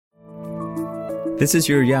This is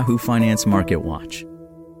your Yahoo Finance Market Watch.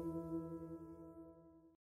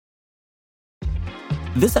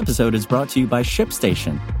 This episode is brought to you by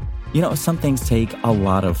ShipStation. You know, some things take a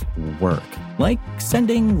lot of work, like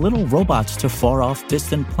sending little robots to far-off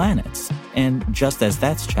distant planets. And just as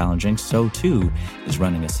that's challenging, so too is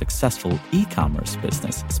running a successful e-commerce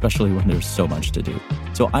business, especially when there's so much to do.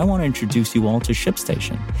 So I want to introduce you all to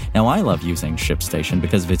ShipStation. Now, I love using ShipStation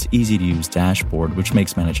because of its easy-to-use dashboard, which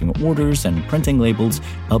makes managing orders and printing labels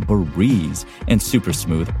a breeze and super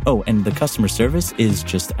smooth. Oh, and the customer service is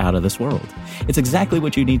just out of this world. It's exactly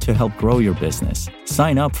what you need to help grow your business.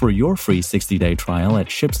 Sign up for your free 60-day trial at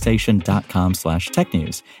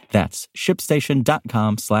shipstation.com/technews. That's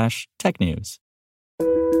shipstation.com/technews.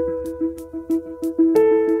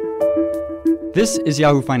 This is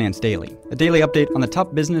Yahoo Finance Daily, a daily update on the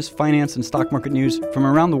top business, finance, and stock market news from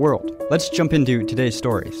around the world. Let's jump into today's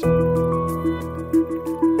stories.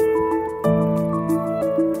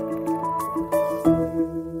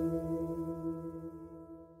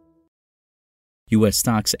 U.S.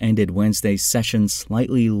 stocks ended Wednesday's session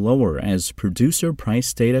slightly lower as producer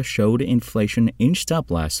price data showed inflation inched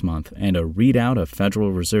up last month, and a readout of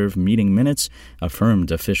Federal Reserve meeting minutes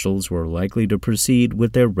affirmed officials were likely to proceed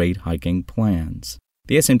with their rate hiking plans.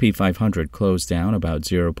 The S&P 500 closed down about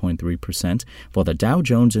 0.3%, while the Dow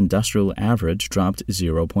Jones Industrial Average dropped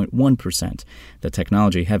 0.1%. The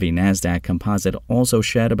technology-heavy NASDAQ Composite also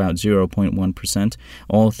shed about 0.1%.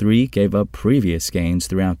 All three gave up previous gains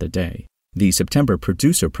throughout the day. The September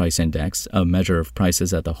Producer Price Index, a measure of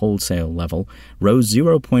prices at the wholesale level, rose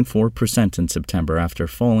 0.4% in September after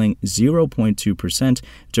falling 0.2%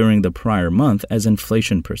 during the prior month as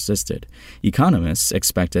inflation persisted. Economists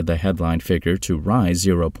expected the headline figure to rise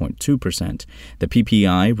 0.2%. The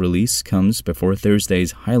PPI release comes before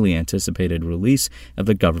Thursday's highly anticipated release of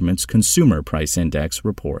the government's Consumer Price Index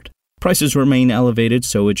report. Prices remain elevated,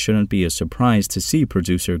 so it shouldn't be a surprise to see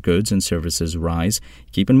producer goods and services rise.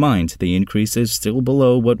 Keep in mind, the increase is still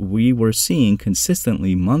below what we were seeing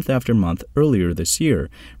consistently month after month earlier this year,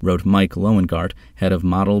 wrote Mike Lowengardt, head of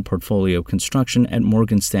model portfolio construction at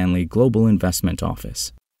Morgan Stanley Global Investment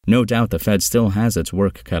Office. No doubt the Fed still has its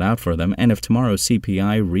work cut out for them, and if tomorrow's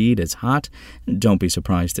CPI read is hot, don't be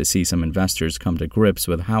surprised to see some investors come to grips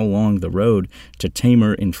with how long the road to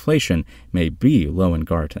tamer inflation may be,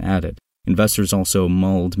 Lowengardt added. Investors also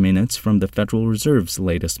mulled minutes from the Federal Reserve's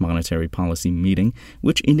latest monetary policy meeting,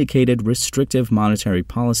 which indicated restrictive monetary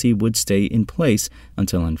policy would stay in place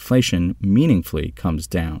until inflation meaningfully comes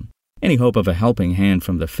down. Any hope of a helping hand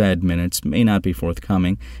from the Fed minutes may not be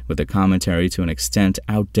forthcoming, with the commentary to an extent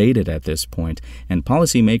outdated at this point, and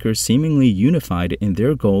policymakers seemingly unified in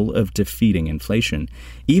their goal of defeating inflation.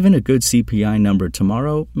 Even a good CPI number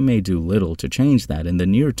tomorrow may do little to change that in the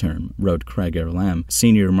near term, wrote Craig Erlam,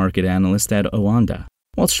 senior market analyst at Oanda.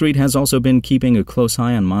 Wall Street has also been keeping a close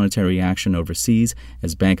eye on monetary action overseas,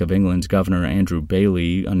 as Bank of England's Governor Andrew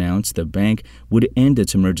Bailey announced the bank would end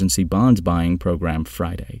its emergency bond buying program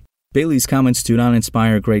Friday. Bailey's comments do not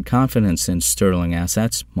inspire great confidence in sterling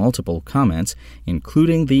assets. Multiple comments,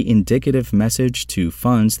 including the indicative message to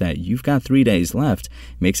funds that you've got 3 days left,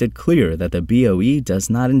 makes it clear that the BOE does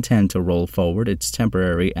not intend to roll forward its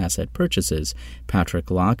temporary asset purchases. Patrick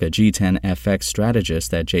Locke, a G10 FX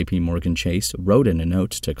strategist at JP Morgan Chase, wrote in a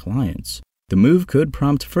note to clients. The move could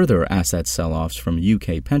prompt further asset sell-offs from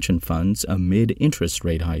UK pension funds amid interest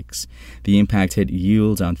rate hikes. The impact hit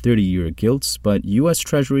yields on 30-year gilts, but U.S.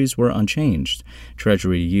 Treasuries were unchanged.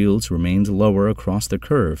 Treasury yields remained lower across the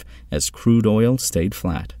curve as crude oil stayed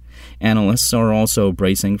flat. Analysts are also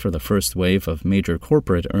bracing for the first wave of major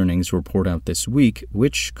corporate earnings report out this week,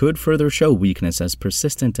 which could further show weakness as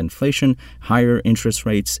persistent inflation, higher interest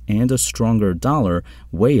rates, and a stronger dollar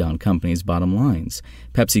weigh on companies' bottom lines.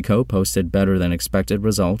 PepsiCo posted better than expected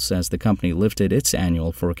results as the company lifted its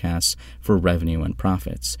annual forecasts for revenue and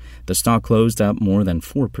profits. The stock closed up more than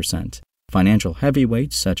 4%. Financial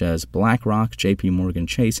heavyweights such as BlackRock, JP Morgan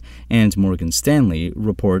Chase, and Morgan Stanley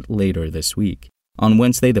report later this week. On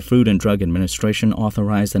Wednesday, the Food and Drug Administration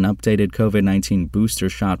authorized an updated COVID-19 booster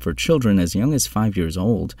shot for children as young as 5 years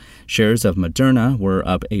old. Shares of Moderna were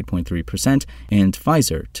up 8.3%, and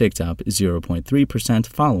Pfizer ticked up 0.3%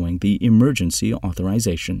 following the emergency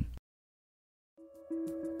authorization.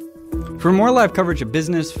 For more live coverage of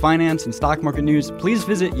business, finance, and stock market news, please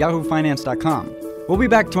visit yahoofinance.com. We'll be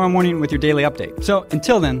back tomorrow morning with your daily update. So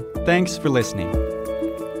until then, thanks for listening.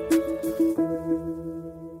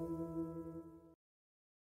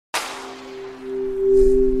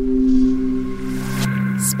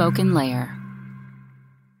 Spoken Layer.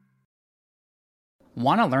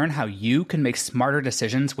 Want to learn how you can make smarter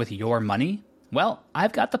decisions with your money? Well,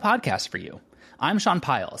 I've got the podcast for you. I'm Sean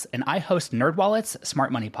Piles, and I host NerdWallet's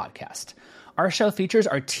Smart Money Podcast. Our show features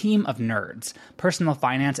our team of nerds, personal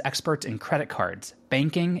finance experts in credit cards,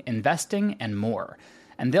 banking, investing, and more.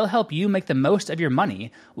 And they'll help you make the most of your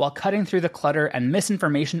money while cutting through the clutter and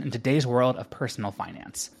misinformation in today's world of personal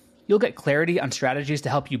finance. You'll get clarity on strategies to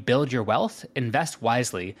help you build your wealth, invest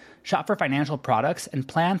wisely, shop for financial products, and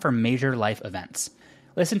plan for major life events.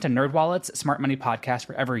 Listen to NerdWallet's Smart Money Podcast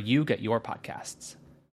wherever you get your podcasts.